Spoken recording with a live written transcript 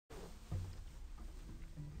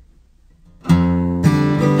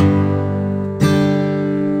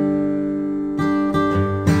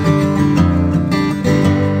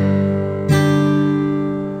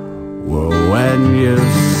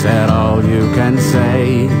can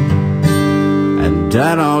say, and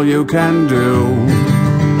done all you can do.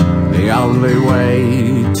 The only way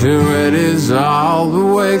to it is all the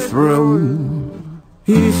way through.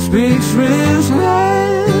 He speaks with his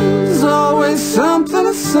hands, always something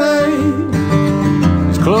to say.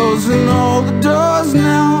 He's closing all the doors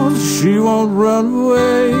now, she won't run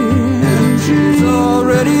away. And she's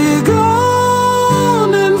already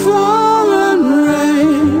gone in falling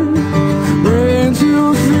rain. Rain to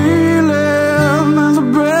feel it, there's a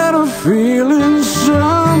better feeling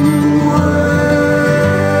somewhere.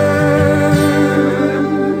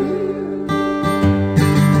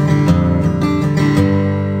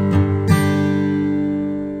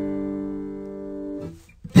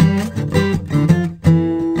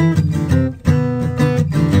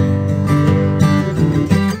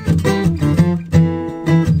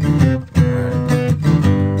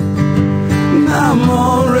 I'm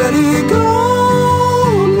already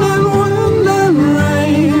gone in wind and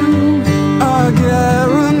rain. I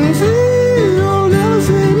guarantee you'll never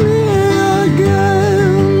see me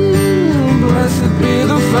again. Blessed be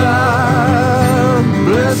the fire,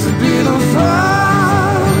 blessed be the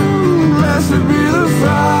fire, blessed be the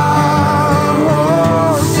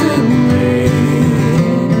Firehorse in me.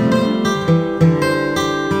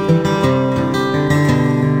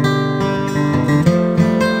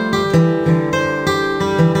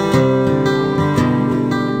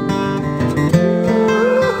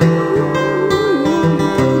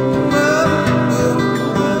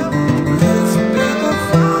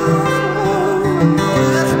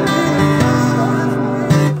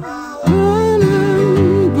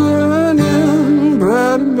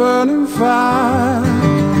 Burning fire,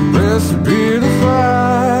 blessed be the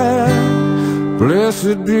fire,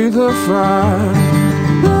 blessed be the fire.